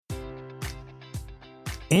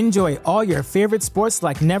Enjoy all your favorite sports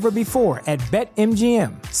like never before at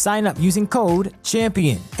BetMGM. Sign up using code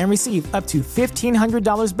CHAMPION and receive up to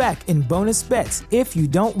 $1,500 back in bonus bets if you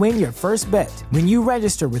don't win your first bet. When you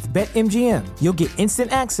register with BetMGM, you'll get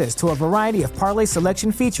instant access to a variety of parlay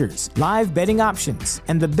selection features, live betting options,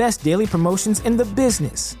 and the best daily promotions in the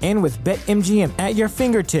business. And with BetMGM at your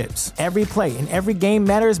fingertips, every play and every game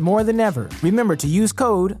matters more than ever. Remember to use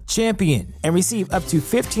code CHAMPION and receive up to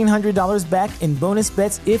 $1,500 back in bonus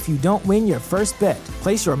bets if you don't win your first bet.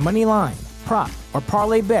 Place your money line, prop, or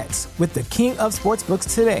parlay bets with the king of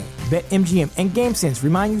sportsbooks today. BetMGM and GameSense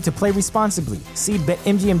remind you to play responsibly. See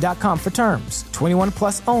BetMGM.com for terms. 21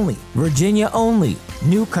 plus only. Virginia only.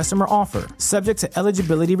 New customer offer. Subject to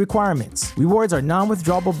eligibility requirements. Rewards are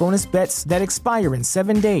non-withdrawable bonus bets that expire in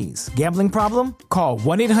 7 days. Gambling problem? Call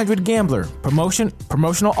 1-800-GAMBLER.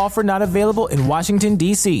 Promotional offer not available in Washington,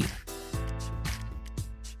 D.C.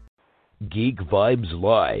 Geek Vibes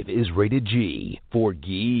Live is rated G for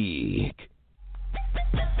geek.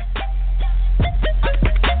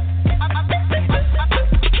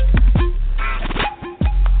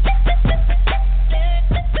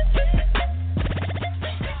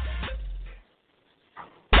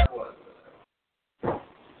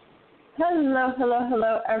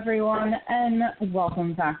 Hello, everyone, and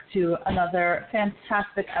welcome back to another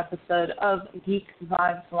fantastic episode of Geek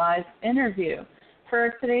Vibes Live interview.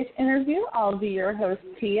 For today's interview, I'll be your host,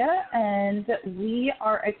 Tia, and we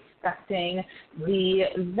are expecting the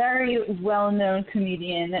very well-known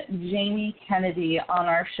comedian Jamie Kennedy on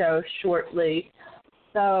our show shortly.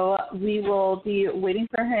 So we will be waiting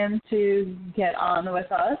for him to get on with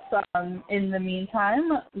us. In the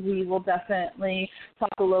meantime, we will definitely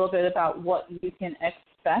talk a little bit about what you can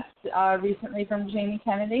expect recently from Jamie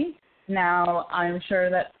Kennedy. Now, I'm sure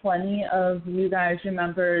that plenty of you guys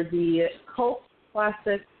remember the cult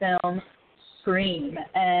classic film Scream,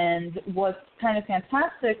 and what's kind of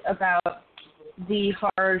fantastic about the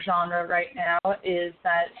horror genre right now is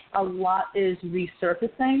that a lot is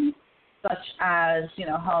resurfacing, such as,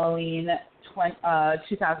 Halloween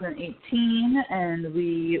 2018, and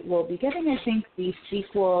we will be getting, I think, the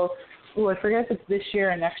sequel, I forget if it's this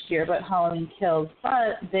year or next year, but Halloween Kills,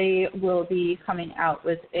 but they will be coming out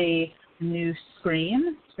with a new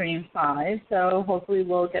Scream 5, so hopefully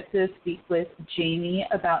we'll get to speak with Jamie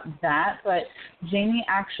about that. But Jamie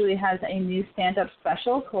actually has a new stand-up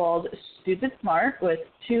special called Stupid Smart with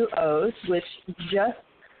 2 O's, which just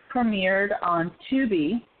premiered on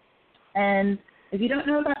Tubi. And if you don't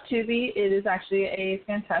know about Tubi, it is actually a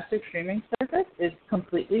fantastic streaming service. It's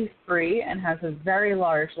completely free and has a very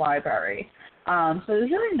large library. So there's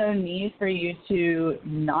really no need for you to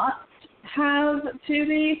not have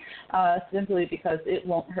Tubi, simply because it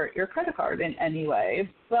won't hurt your credit card in any way.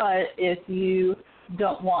 But if you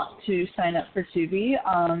don't want to sign up for Tubi,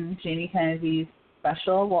 Jamie Kennedy's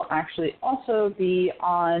special will actually also be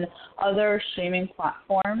on other streaming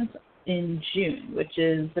platforms in June, which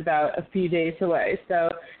is about a few days away. So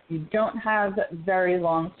you don't have very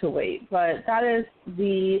long to wait. But that is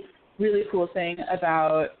the really cool thing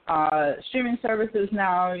about streaming services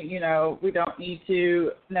now. We don't need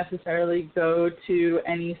to necessarily go to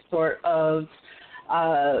any sort of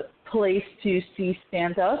place to see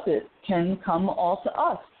stand-up. It can come all to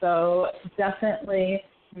us. So definitely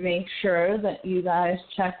make sure that you guys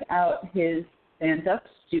check out his stand-up,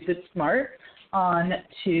 Stupid Smart, on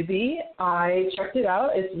Tubi. I checked it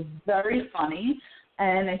out. It's very funny.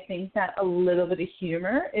 And I think that a little bit of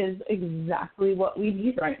humor is exactly what we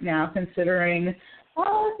need right now, considering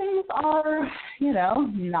things are,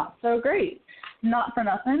 not so great. Not for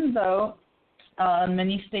nothing, though,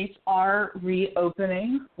 many states are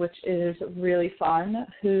reopening, which is really fun.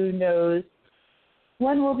 Who knows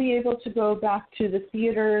when we'll be able to go back to the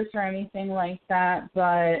theaters or anything like that,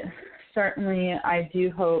 but certainly I do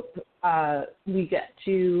hope we get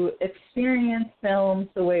to experience films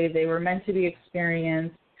the way they were meant to be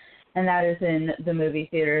experienced, and that is in the movie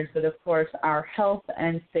theaters. But, of course, our health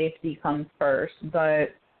and safety comes first.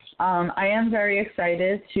 But I am very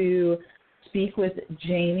excited to speak with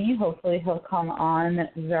Jamie. Hopefully he'll come on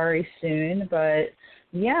very soon. But,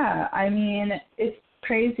 yeah, I mean, it's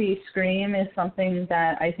crazy. Scream is something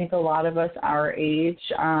that I think a lot of us our age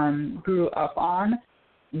grew up on.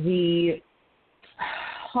 The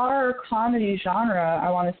horror comedy genre, I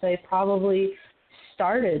want to say, probably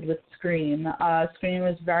started with Scream. Scream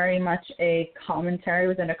was very much a commentary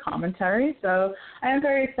within a commentary, so I am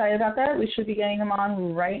very excited about that. We should be getting him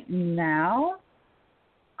on right now.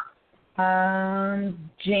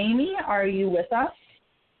 Jamie, are you with us?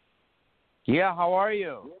 Yeah, how are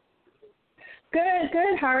you? Good,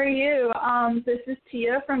 good. How are you? This is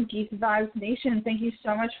Tia from Geek Vibes Nation. Thank you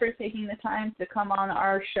so much for taking the time to come on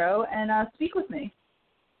our show and speak with me.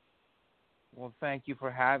 Well, thank you for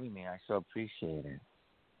having me. I so appreciate it.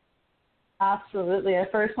 Absolutely. I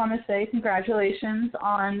first want to say congratulations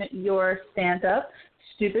on your stand-up,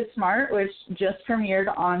 Stupid Smart, which just premiered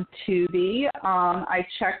on Tubi. I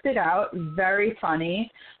checked it out. Very funny.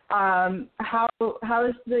 How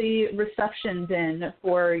has the reception been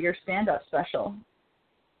for your stand-up special?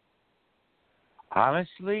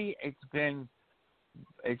 Honestly, it's been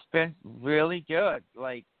really good.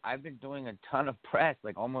 Like, I've been doing a ton of press,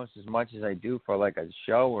 like almost as much as I do for like a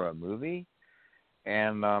show or a movie.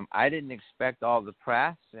 And I didn't expect all the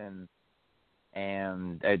press, and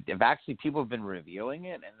actually people have been reviewing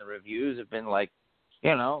it, and the reviews have been like,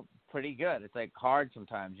 pretty good. It's like hard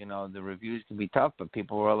sometimes, the reviews can be tough, but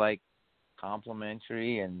people were like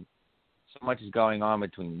complimentary, and so much is going on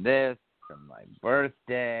between this and my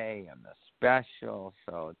birthday and the special,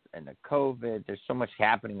 and the COVID. There's so much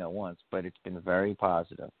happening at once, but it's been very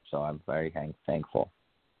positive, so I'm very thankful.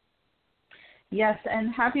 Yes,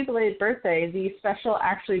 and happy belated birthday. The special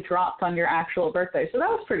actually dropped on your actual birthday, so that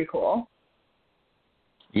was pretty cool.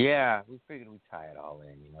 Yeah, we figured we'd tie it all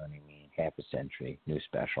in, you know what I mean? Half a century, new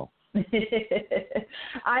special.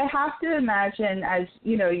 I have to imagine, as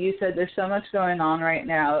you said, there's so much going on right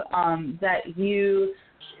now, that you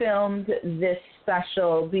filmed this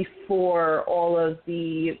special before all of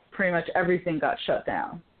pretty much everything got shut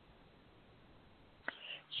down.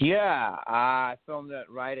 Yeah, I filmed it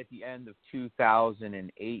right at the end of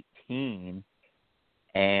 2018,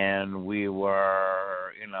 and we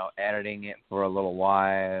were, editing it for a little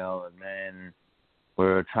while, and then we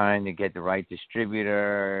were trying to get the right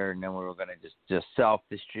distributor, and then we were going to just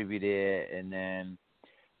self-distribute it, and then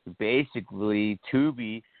basically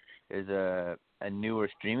Tubi is a newer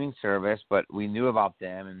streaming service, but we knew about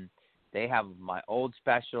them, and they have my old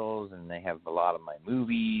specials, and they have a lot of my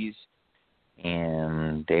movies.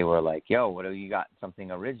 And they were like, yo, what do you got?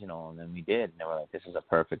 Something original. And then we did. And they were like, this is a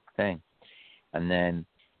perfect thing. And then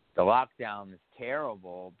the lockdown is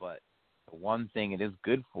terrible, but the one thing it is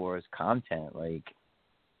good for is content. Like,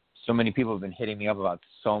 so many people have been hitting me up about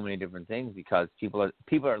so many different things because people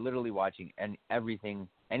are literally watching everything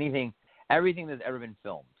that's ever been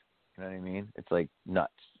filmed. You know what I mean? It's like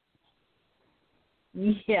nuts.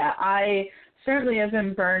 Yeah, I certainly have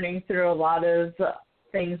been burning through a lot of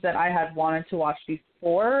things that I had wanted to watch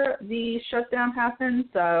before the shutdown happened.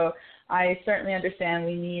 So I certainly understand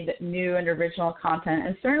we need new and original content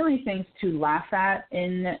and certainly things to laugh at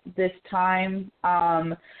in this time.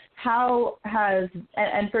 How has,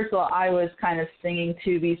 and first of all, I was kind of singing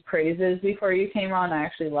Tubi's praises before you came on. I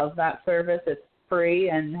actually love that service. It's free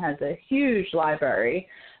and has a huge library.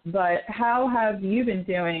 But how have you been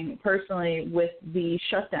doing personally with the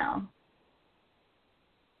shutdown?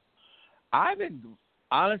 I've been,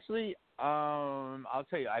 honestly, I'll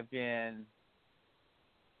tell you,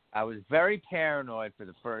 I was very paranoid for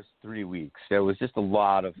the first 3 weeks. There was just a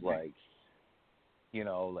lot of because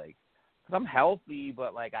I'm healthy,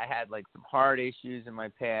 but I had some heart issues in my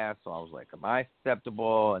past, so I was like, am I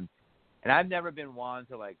susceptible? And I've never been one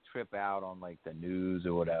to trip out on the news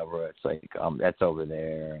or whatever. It's that's over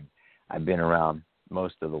there. And I've been around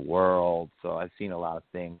most of the world, so I've seen a lot of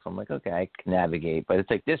things. So I'm like, okay, I can navigate. But it's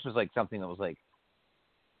this was something that was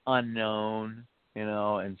unknown,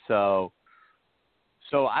 and so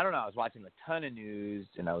I don't know. I was watching a ton of news,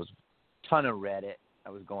 and I was a ton of Reddit. I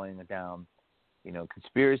was going down,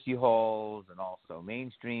 conspiracy holes and also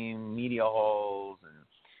mainstream media holes,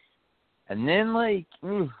 and then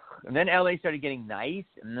and then LA started getting nice,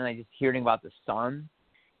 and then I just hearing about the sun.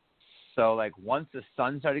 So once the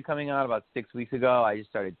sun started coming out about 6 weeks ago, I just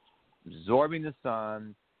started absorbing the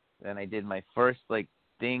sun. Then I did my first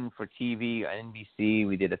thing for TV on NBC.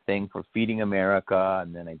 We did a thing for Feeding America,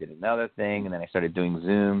 and then I did another thing, and then I started doing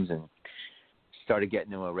Zooms and started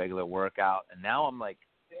getting into a regular workout. And now I'm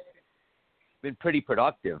been pretty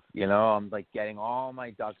productive, I'm getting all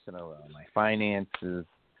my ducks in a row, my finances,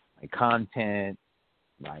 my content,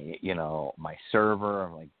 my my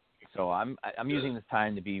server. So I'm using this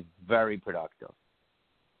time to be very productive.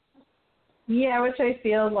 Yeah, which I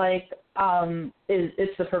feel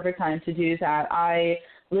it's the perfect time to do that. I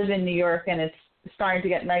live in New York, and it's starting to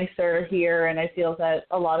get nicer here, and I feel that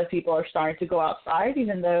a lot of people are starting to go outside,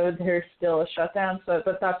 even though there's still a shutdown. So,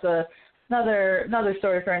 but that's another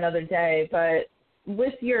story for another day. But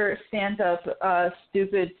with your stand-up,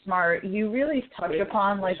 Stupid Smart, you really touch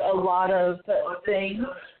upon a lot of things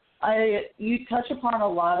you touch upon a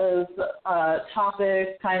lot of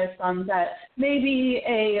topics, kind of some that may be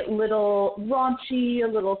a little raunchy, a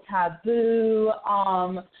little taboo.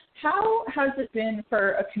 How has it been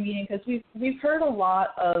for a comedian? Because we've heard a lot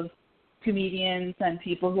of comedians and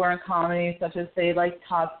people who are in comedy, such as, say, like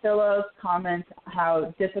Todd Phillips, comment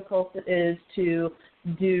how difficult it is to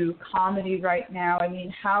do comedy right now. I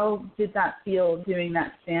mean, how did that feel doing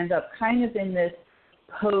that stand-up kind of in this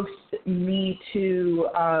post-Me Too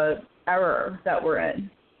era that we're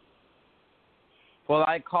in? Well,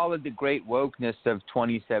 I call it the great wokeness of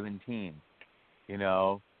 2017. You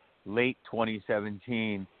know, late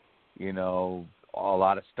 2017, you know, a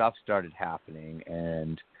lot of stuff started happening,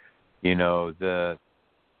 and, you know, there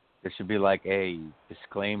should be like a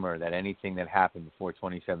disclaimer that anything that happened before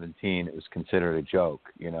 2017, it was considered a joke,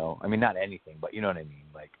 you know. I mean, not anything, but you know what I mean.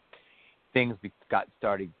 Like, things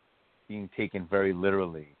started being taken very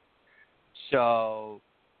literally. So,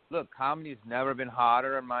 look, comedy's never been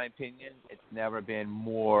hotter, in my opinion. It's never been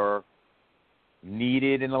more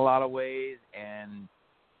needed in a lot of ways. And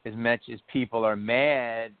as much as people are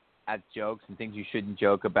mad at jokes and things you shouldn't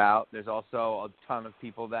joke about, there's also a ton of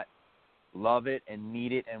people that love it and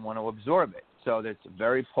need it and want to absorb it. So that's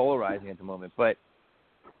very polarizing at the moment. But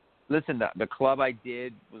listen, the club I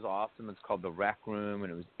did was awesome. It's called The Rec Room,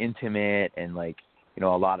 and it was intimate, and, like, you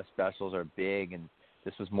know, a lot of specials are big, and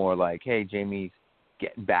this was more like, hey, Jamie's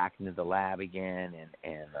getting back into the lab again,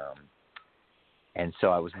 and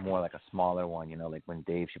so I was more like a smaller one, you know, like when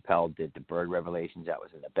Dave Chappelle did the Bird Revelations, that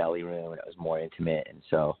was in the Belly Room, and it was more intimate, and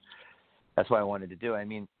so that's what I wanted to do. I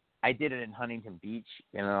mean, I did it in Huntington Beach,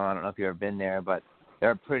 you know, I don't know if you've ever been there, but they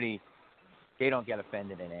don't get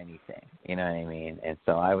offended in anything, you know what I mean? And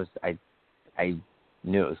so I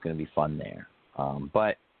knew it was going to be fun there.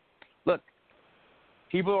 But look,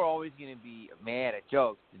 people are always going to be mad at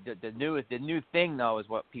jokes. The new thing, though, is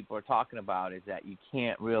what people are talking about, is that you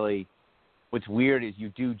can't really – what's weird is you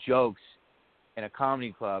do jokes in a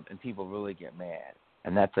comedy club and people really get mad.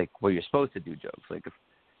 And that's like where you're supposed to do jokes. Like if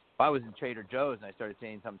I was in Trader Joe's and I started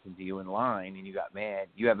saying something to you in line and you got mad,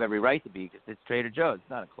 you have every right to be, because it's Trader Joe's. It's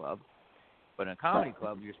not a club. But in a comedy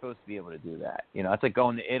club, you're supposed to be able to do that. You know, it's like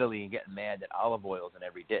going to Italy and getting mad that olive oil's in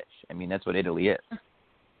every dish. I mean, that's what Italy is.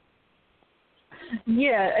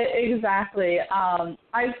 Yeah, exactly.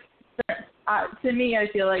 To me,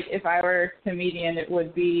 I feel like if I were a comedian, it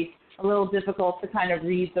would be a little difficult to kind of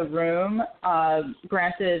read the room.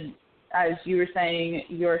 Granted, as you were saying,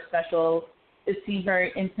 your special, it seemed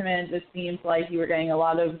very intimate. It seems like you were getting a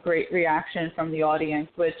lot of great reaction from the audience,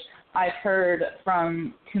 which I've heard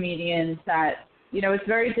from comedians that, you know, it's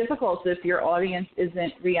very difficult if your audience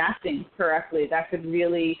isn't reacting correctly. That could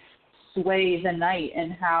really sway the night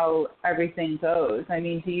and how everything goes. I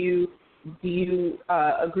mean, do you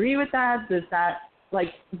agree with that? Does that,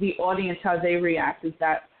 like, the audience, how they react, does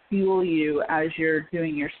that fuel you as you're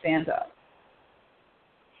doing your stand-up?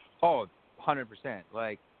 Oh, 100%.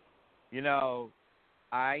 Like, you know,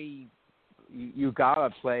 you gotta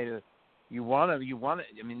play to. You want to,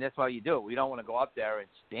 I mean, that's why you do it. We don't want to go up there and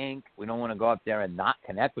stink. We don't want to go up there and not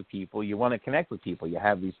connect with people. You want to connect with people. You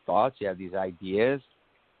have these thoughts, you have these ideas,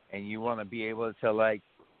 and you want to be able to, like,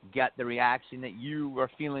 get the reaction that you are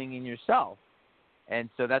feeling in yourself. And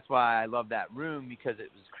so that's why I love that room, because it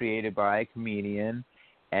was created by a comedian,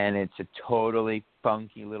 and it's a totally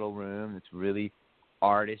funky little room. It's really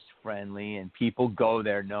artist-friendly, and people go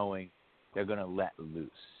there knowing they're going to let loose.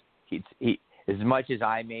 He, as much as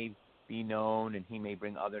I may be known, and he may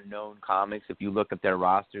bring other known comics. If you look at their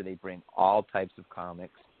roster, they bring all types of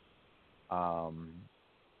comics, all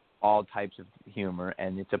types of humor,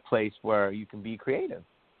 and it's a place where you can be creative,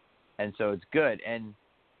 and so it's good. And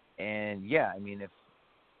yeah, I mean, if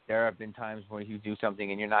there have been times where you do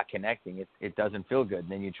something and you're not connecting, it doesn't feel good,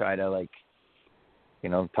 and then you try to, like, you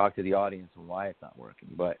know, talk to the audience and why it's not working.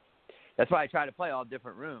 But that's why I try to play all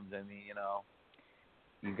different rooms. I mean, you know,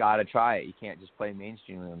 you got to try it. You can't just play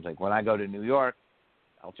mainstream rooms. Like when I go to New York,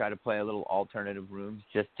 I'll try to play a little alternative rooms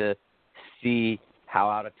just to see how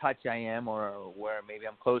out of touch I am, or where maybe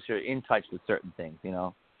I'm closer in touch with certain things. You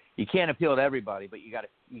know, you can't appeal to everybody, but you got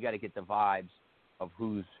to get the vibes of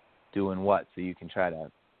who's doing what, so you can try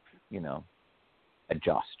to, you know,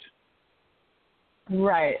 adjust.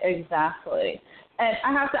 Right, exactly. And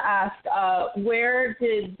I have to ask, where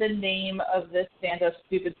did the name of this stand-up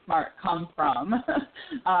Stupid Smart come from?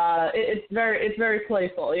 It's very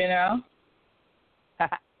playful, you know.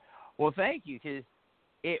 Well, thank you, because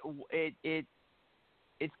it's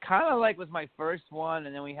kind of like was my first one,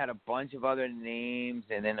 and then we had a bunch of other names,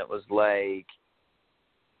 and then it was like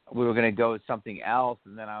we were gonna go with something else,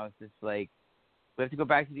 and then I was just like, we have to go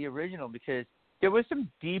back to the original, because there was some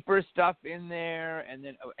deeper stuff in there, and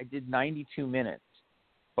then I did 92 minutes,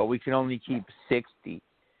 but we could only keep 60.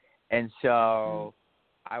 And so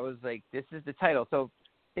I was like, this is the title. So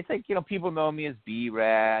it's like, people know me as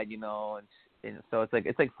B-Rad, and so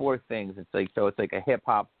it's like four things. It's like, so it's like a hip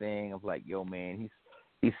hop thing of like, yo man,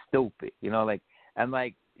 he's stupid, and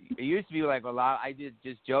like it used to be like I did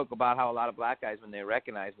just joke about how a lot of black guys, when they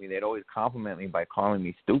recognize me, they'd always compliment me by calling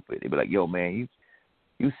me stupid. They'd be like, yo man,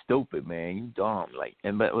 you stupid, man, you dumb,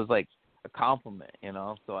 but it was like a compliment,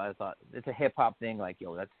 So I thought it's a hip hop thing, like,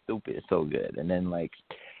 yo, that's stupid, it's so good. And then like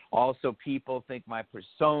also people think my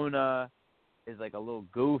persona is like a little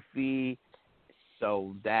goofy,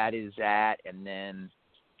 so that is that. And then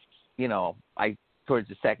I towards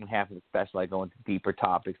the second half of the special, I go into deeper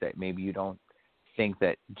topics that maybe you don't think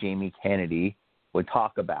that Jamie Kennedy would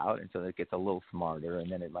talk about, and so it gets a little smarter,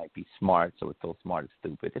 and then it might be smart, so it's so smart it's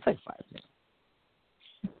stupid. It's like 5 minutes.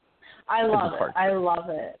 I love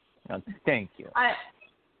it. Thank you. I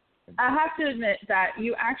have to admit that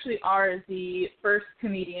you actually are the first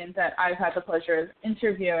comedian that I've had the pleasure of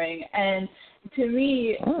interviewing, and to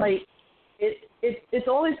me, like, it's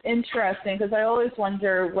always interesting because I always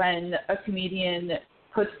wonder when a comedian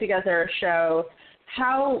puts together a show,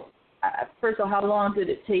 first of all, how long did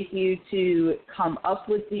it take you to come up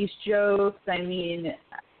with these jokes? I mean,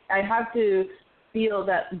 I have to feel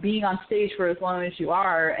that being on stage for as long as you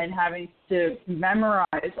are and having to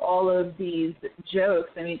memorize all of these jokes,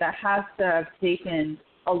 I mean, that has to have taken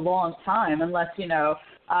a long time, unless, in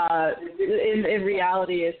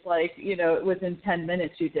reality it's like, within 10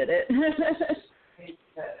 minutes you did it.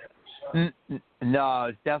 No,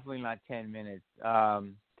 it's definitely not 10 minutes.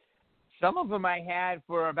 Some of them I had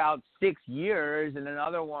for about 6 years, and then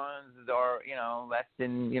other ones are, less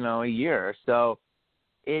than, a year. So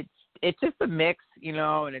it's just a mix,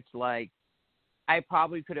 and it's like I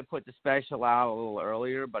probably could have put the special out a little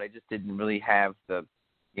earlier, but I just didn't really have the,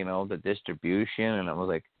 the distribution. And it was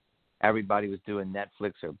like everybody was doing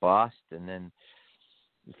Netflix or bust. And then,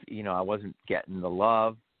 I wasn't getting the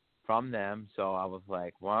love from them. So I was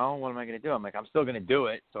like, well, what am I going to do? I'm like, I'm still going to do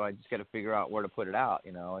it. So I just got to figure out where to put it out,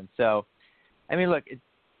 And so, I mean, look,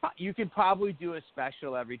 you could probably do a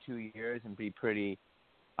special every 2 years and be pretty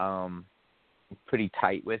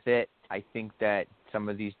tight with it. I think that some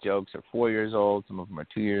of these jokes are 4 years old, some of them are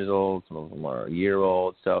 2 years old, some of them are a year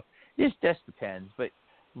old. So it just depends. But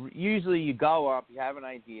usually you go up, you have an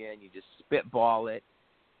idea, and you just spitball it.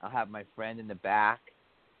 I'll have my friend in the back.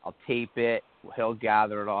 I'll tape it. He'll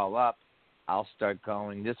gather it all up. I'll start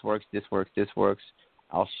going, this works, this works, this works.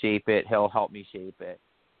 I'll shape it. He'll help me shape it.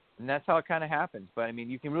 And that's how it kind of happens. But, I mean,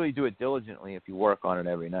 you can really do it diligently if you work on it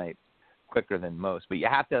every night, quicker than most. But you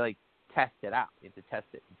have to, like, test it out. You have to test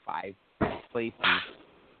it in 5 places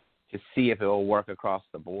to see if it will work across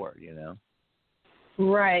the board,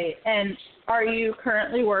 Right. And are you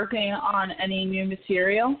currently working on any new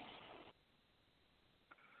material?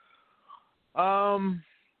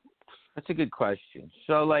 That's a good question.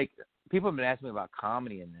 So, like, people have been asking me about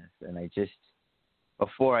comedy in this, and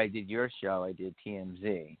before I did your show, I did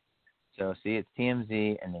TMZ. So, see, it's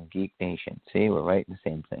TMZ and then Geek Nation. See, we're right in the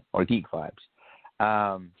same thing, or Geek Vibes.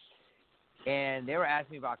 And they were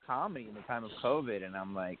asking me about comedy in the time of COVID, and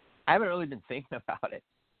I'm like, I haven't really been thinking about it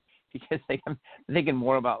because I'm thinking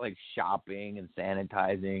more about, like, shopping and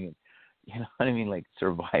sanitizing and, like,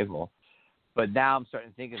 survival. But now I'm starting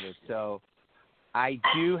to think of it. So I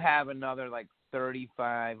do have another, like,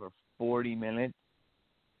 35 or 40 minutes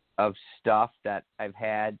of stuff that I've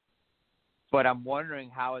had, but I'm wondering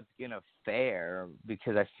how it's going to fare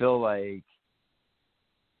because I feel like,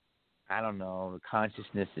 I don't know, the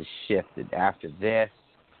consciousness has shifted after this.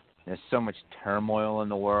 There's so much turmoil in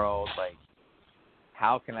the world. Like,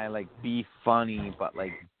 how can I, like, be funny but,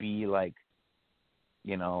 like, be, like,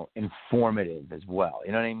 informative as well?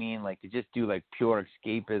 You know what I mean? Like, to just do, like, pure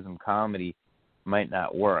escapism comedy might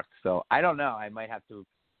not work. So I don't know. I might have to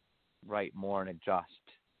write more and adjust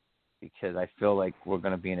because I feel like we're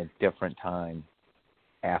going to be in a different time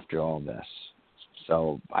after all this.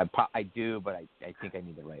 So I do, but I think I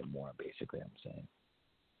need to write more, basically, I'm saying.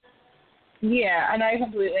 Yeah, and I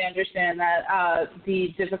completely understand that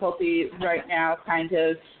the difficulty right now kind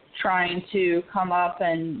of trying to come up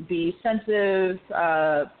and be sensitive,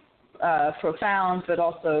 profound, but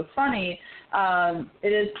also funny.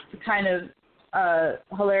 It is kind of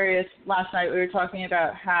hilarious. Last night we were talking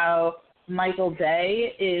about how Michael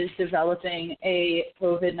Bay is developing a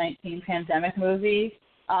COVID-19 pandemic movie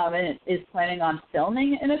and is planning on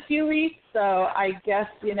filming in a few weeks. So I guess,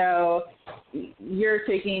 you're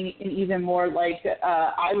taking an even more like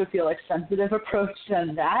I would feel like sensitive approach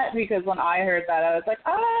than that, because when I heard that I was like,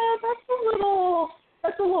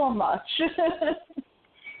 that's a little much.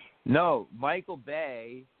 No, Michael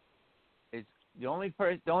Bay is the only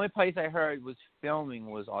place I heard was filming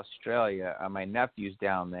was Australia. My nephew's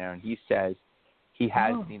down there, and he says he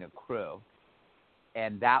has seen a crew,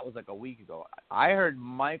 and that was like a week ago. I heard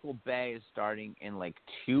Michael Bay is starting in like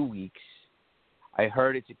 2 weeks. I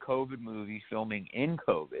heard it's a COVID movie filming in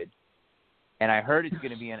COVID, and I heard it's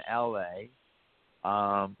going to be in L.A.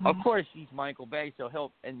 Of course, he's Michael Bay, so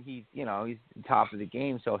he's top of the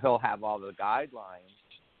game, so he'll have all the guidelines.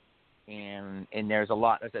 And there's a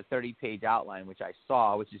 30-page outline, which I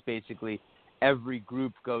saw, which is basically every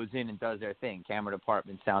group goes in and does their thing. Camera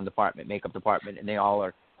department, sound department, makeup department, and they all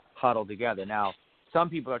are huddled together. Now, some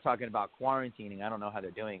people are talking about quarantining. I don't know how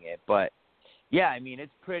they're doing it. But, yeah, I mean,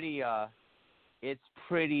 that's pretty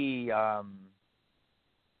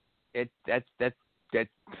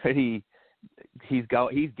he's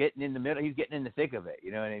getting in the middle. He's getting in the thick of it.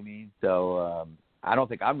 You know what I mean? So I don't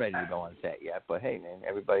think I'm ready to go on set yet. But hey, man,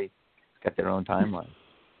 everybody's got their own timeline.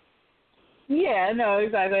 Yeah, no,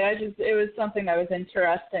 exactly. It was something that was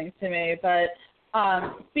interesting to me. But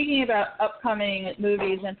speaking about upcoming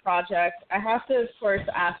movies and projects, I have to, of course,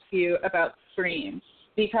 ask you about Scream,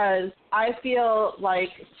 because I feel like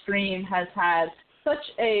Scream has had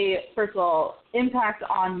such a, first of all, impact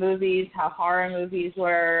on movies, how horror movies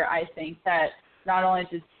were. I think that not only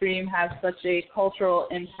did Scream have such a cultural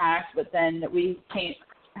impact, but then we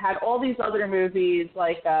had all these other movies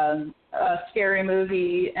like a Scary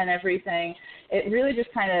Movie and everything. It really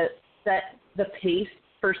just kind of set the pace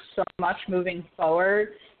for so much moving forward.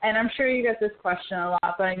 And I'm sure you get this question a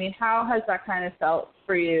lot, but I mean, how has that kind of felt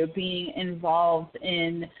for you, being involved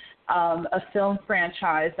in a film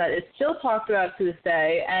franchise that is still talked about to this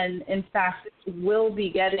day, and in fact will be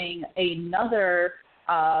getting another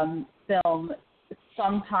film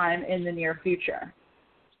sometime in the near future?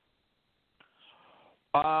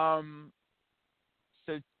 So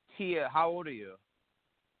Tia, how old are you?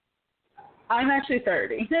 I'm actually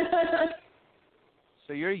 30.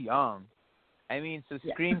 So you're young. I mean, so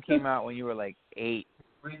Scream came out when you were like 8.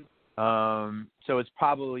 So it's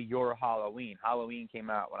probably your Halloween. Halloween came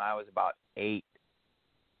out when I was about 8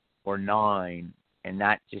 or 9, and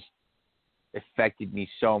that just affected me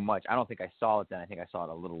so much. I don't think I saw it then. I think I saw it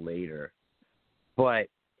a little later. But,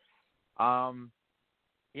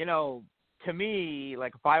 to me,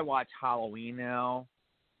 like if I watch Halloween now,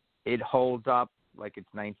 it holds up like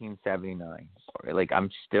it's 1979. Like I'm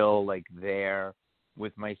still like there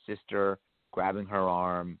with my sister, grabbing her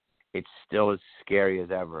arm. It's still as scary as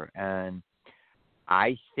ever. And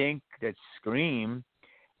I think that Scream,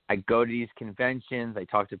 I go to these conventions, I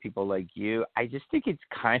talk to people like you, I just think it's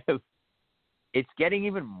getting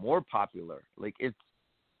even more popular. Like it's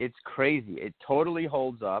crazy. It totally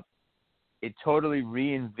holds up. It totally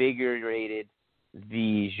reinvigorated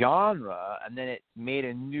the genre, and then it made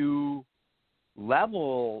a new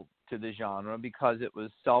level to the genre because it was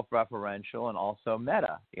self-referential and also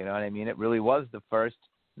meta. You know what I mean? It really was the first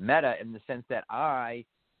meta in the sense that I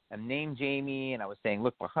am named Jamie, and I was saying,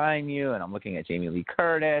 look behind you, and I'm looking at Jamie Lee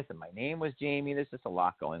Curtis, and my name was Jamie. There's just a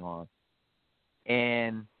lot going on.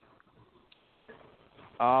 And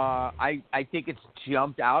I think it's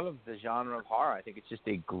jumped out of the genre of horror. I think it's just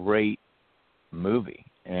a great movie,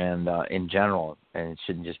 and in general, and it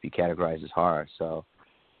shouldn't just be categorized as horror. So,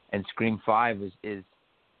 and Scream 5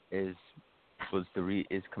 is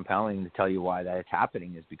compelling to tell you why that is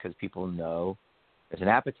happening, is because people know there's an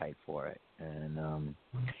appetite for it. And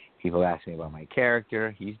people ask me about my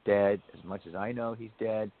character. He's dead. As much as I know, he's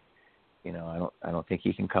dead. You know, I don't think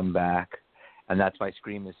he can come back. And that's why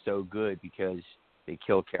Scream is so good, because they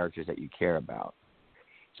kill characters that you care about.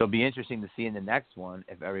 So it'll be interesting to see in the next one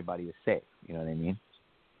if everybody is safe. You know what I mean?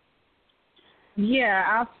 Yeah,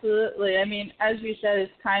 absolutely. I mean, as you said,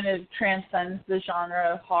 it kind of transcends the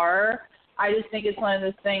genre of horror. I just think it's one of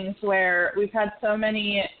those things where we've had so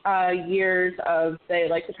many years of, say,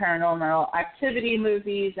 like the Paranormal Activity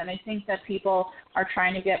movies, and I think that people are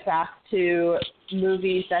trying to get back to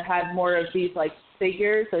movies that had more of these, like,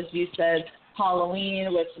 figures, as you said,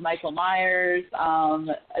 Halloween with Michael Myers.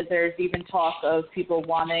 There's even talk of people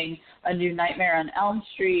wanting a new Nightmare on Elm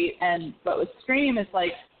Street. But with Scream, it's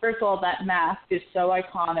like, first of all, that mask is so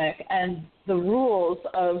iconic, and the rules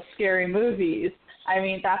of scary movies, I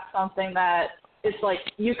mean, that's something that it's like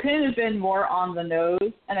you couldn't have been more on the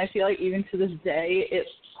nose, and I feel like even to this day it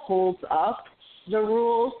holds up, the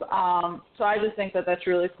rules. So I just think that that's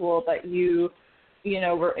really cool that you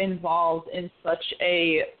were involved in such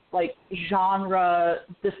a like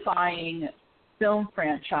genre-defying film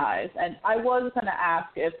franchise. And I was going to ask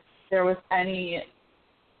if there was any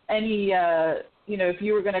if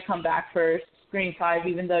you were going to come back for Scream 5,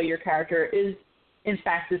 even though your character is in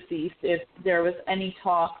fact deceased, if there was any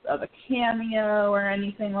talk of a cameo or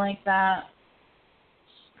anything like that.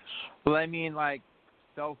 Well, I mean, like,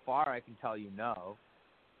 so far I can tell you no,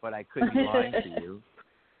 but I could be lying to you.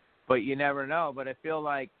 But you never know. But I feel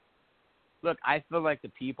like, look, I feel like the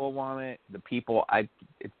people want it.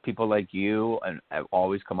 It's people like you and have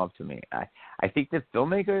always come up to me. I think the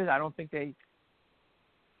filmmakers, I don't think they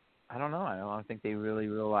really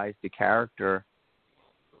realize the character's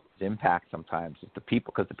impact sometimes. It's the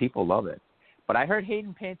people, because the people love it. But I heard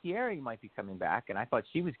Hayden Panettiere might be coming back, and I thought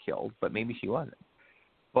she was killed, but maybe she wasn't.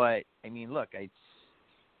 But, I mean, look,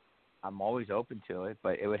 I'm always open to it,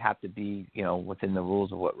 but it would have to be, within the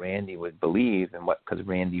rules of what Randy would believe, and because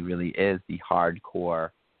Randy really is the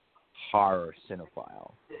hardcore horror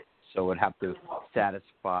cinephile. So it would have to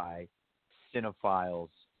satisfy cinephiles'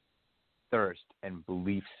 thirst and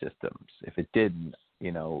belief systems. If it didn't,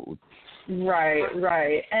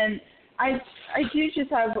 Right. And I do just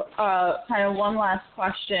have kind of one last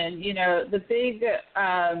question. The big,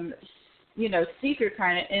 secret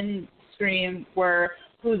kind of in Scream were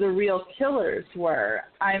who the real killers were.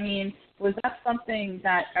 I mean, was that something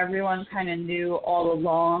that everyone kind of knew all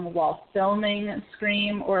along while filming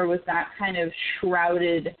Scream, or was that kind of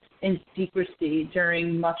shrouded in secrecy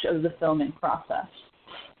during much of the filming process?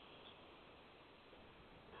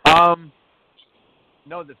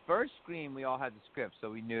 No, the first Scream, we all had the script, so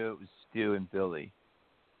we knew it was Stu and Billy.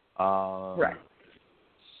 Right.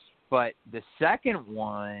 But the second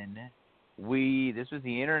one, this was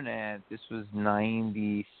the internet. This was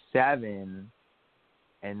 97,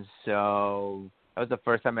 and so that was the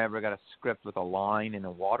first time I ever got a script with a line and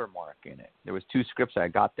a watermark in it. There was 2 scripts I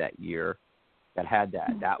got that year that had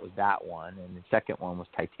that. That was that one, and the second one was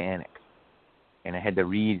Titanic, and I had to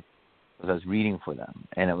read as I was reading for them,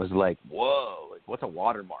 and it was like, whoa, like, what's a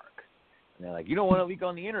watermark? And they're like, you don't want to leak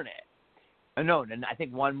on the internet. Oh, no, and I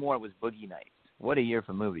think one more was Boogie Nights. What a year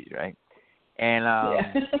for movies, right? And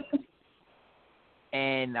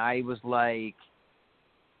and I was like,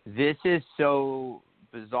 this is so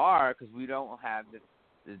bizarre because we don't have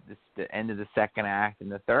the end of the second act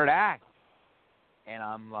and the third act. And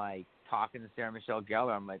I'm like talking to Sarah Michelle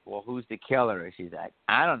Gellar. I'm like, well, who's the killer? And she's like,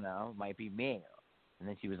 I don't know. It might be me. And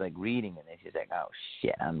then she was like reading it, and she's like, oh,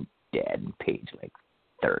 shit, I'm dead. And page like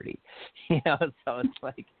 30. So it's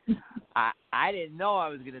like, I didn't know I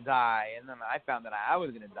was going to die. And then I found that I was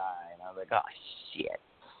going to die. And I was like, oh, shit.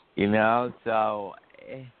 So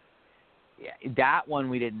yeah, that one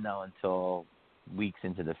we didn't know until weeks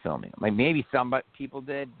into the filming. Like maybe some people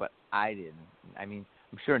did, but I didn't. I mean,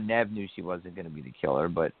 I'm sure Nev knew she wasn't going to be the killer,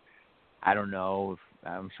 but I don't know.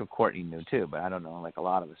 I'm sure Courtney knew too, but I don't know. Like a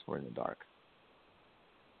lot of us were in the dark.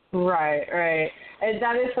 Right. And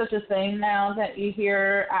that is such a thing now that you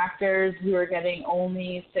hear actors who are getting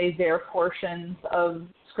only, say, their portions of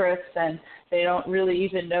scripts, and they don't really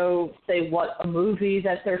even know, say, what a movie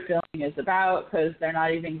that they're filming is about because they're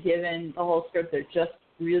not even given the whole script. They're just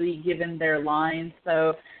really given their lines.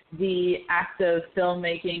 So the act of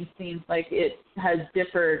filmmaking seems like it has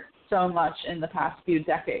differed so much in the past few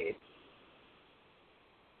decades.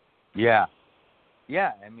 Yeah.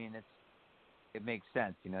 I mean, it makes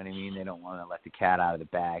sense. You know what I mean? They don't want to let the cat out of the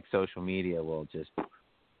bag. Social media will just.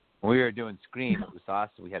 When we were doing Scream, it was us.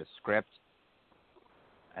 We had a script,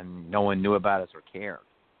 and no one knew about us or cared.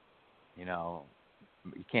 You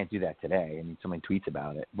can't do that today. I mean, someone tweets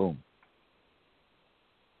about it, boom.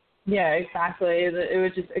 Yeah, exactly. It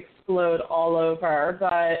would just explode all over.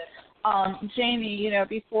 But Jamie,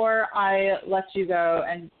 before I let you go,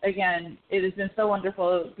 and again, it has been so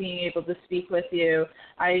wonderful being able to speak with you.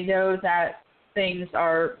 I know that things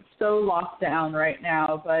are so locked down right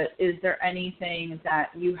now, but is there anything that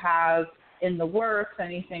you have in the works,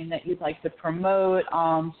 anything that you'd like to promote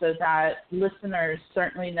so that listeners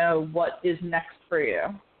certainly know what is next for you?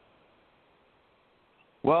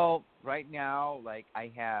 Well, right now, like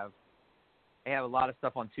I have a lot of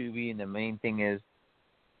stuff on Tubi, and the main thing is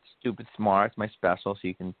Stupid Smart. It's my special, so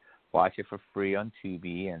you can watch it for free on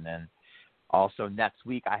Tubi. And then also next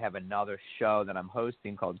week I have another show that I'm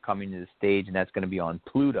hosting called Coming to the Stage, and that's going to be on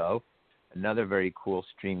Pluto, another very cool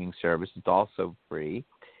streaming service. It's also free.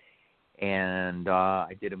 And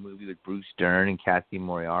I did a movie with Bruce Dern and Kathy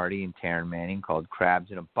Moriarty and Taryn Manning called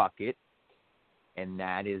Crabs in a Bucket. And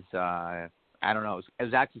that is, I don't know, it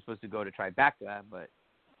was actually supposed to go to Tribeca, but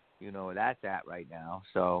you know where that's at right now.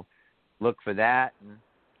 So look for that. And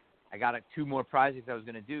I got 2 more projects I was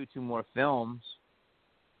going to do, 2 more films.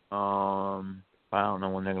 I don't know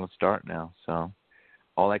when they're going to start now. So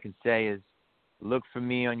all I can say is look for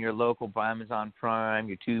me on your local Amazon Prime,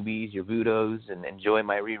 your Tubies, your Vudos, and enjoy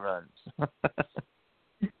my reruns.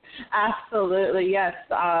 Absolutely, yes.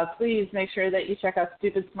 Please make sure that you check out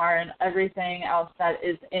Stupid Smart and everything else that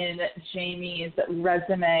is in Jamie's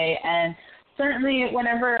resume. And certainly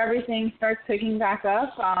whenever everything starts picking back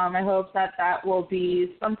up, I hope that will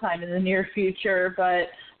be sometime in the near future. But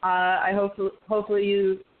I hopefully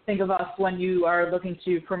you think of us when you are looking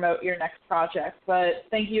to promote your next project. But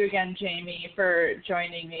thank you again, Jamie, for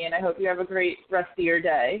joining me, and I hope you have a great rest of your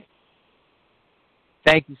day.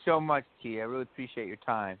 Thank you so much, T. I really appreciate your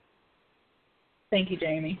time. Thank you,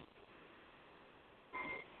 Jamie.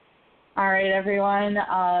 All right, everyone.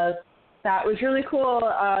 That was really cool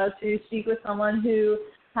to speak with someone who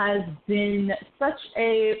has been such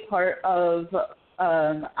a part of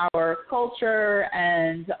our culture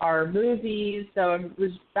and our movies. So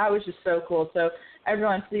that was just so cool. So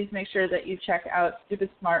everyone, please make sure that you check out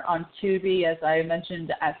Stupid Smart on Tubi. As I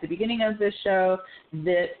mentioned at the beginning of this show,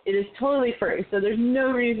 that it is totally free. So there's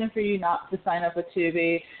no reason for you not to sign up with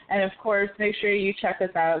Tubi. And, of course, make sure you check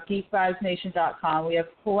us out, geekvibesnation.com. We have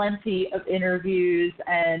plenty of interviews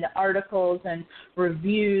and articles and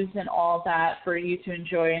reviews and all that for you to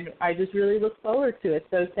enjoy. And I just really look forward to it.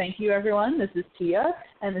 So thank you, everyone. This is Tia,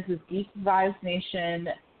 and this is Geek Vibes Nation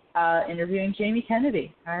interviewing Jamie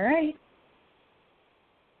Kennedy. All right.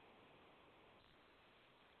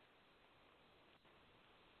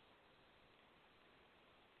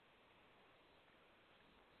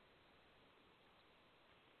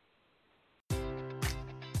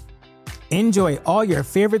 Enjoy all your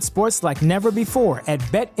favorite sports like never before at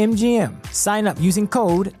BetMGM. Sign up using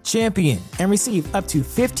code CHAMPION and receive up to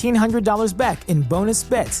 $1,500 back in bonus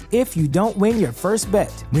bets if you don't win your first bet.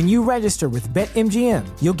 When you register with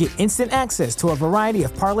BetMGM, you'll get instant access to a variety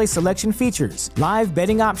of parlay selection features, live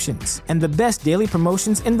betting options, and the best daily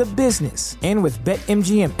promotions in the business. And with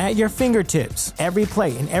BetMGM at your fingertips, every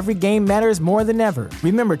play and every game matters more than ever.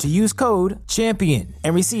 Remember to use code CHAMPION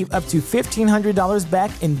and receive up to $1,500 back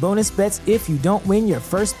in bonus bets if you don't win your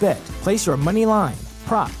first bet. Place your money line,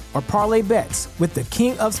 prop, or parlay bets with the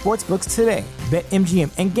king of sportsbooks today.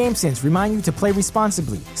 BetMGM and GameSense remind you to play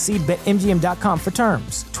responsibly. See BetMGM.com for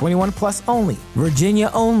terms. 21 plus only.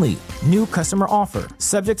 Virginia only. New customer offer.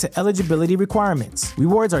 Subject to eligibility requirements.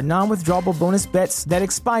 Rewards are non-withdrawable bonus bets that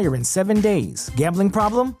expire in 7 days. Gambling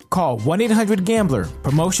problem? Call 1-800-GAMBLER.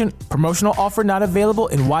 Promotional offer not available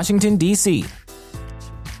in Washington, D.C.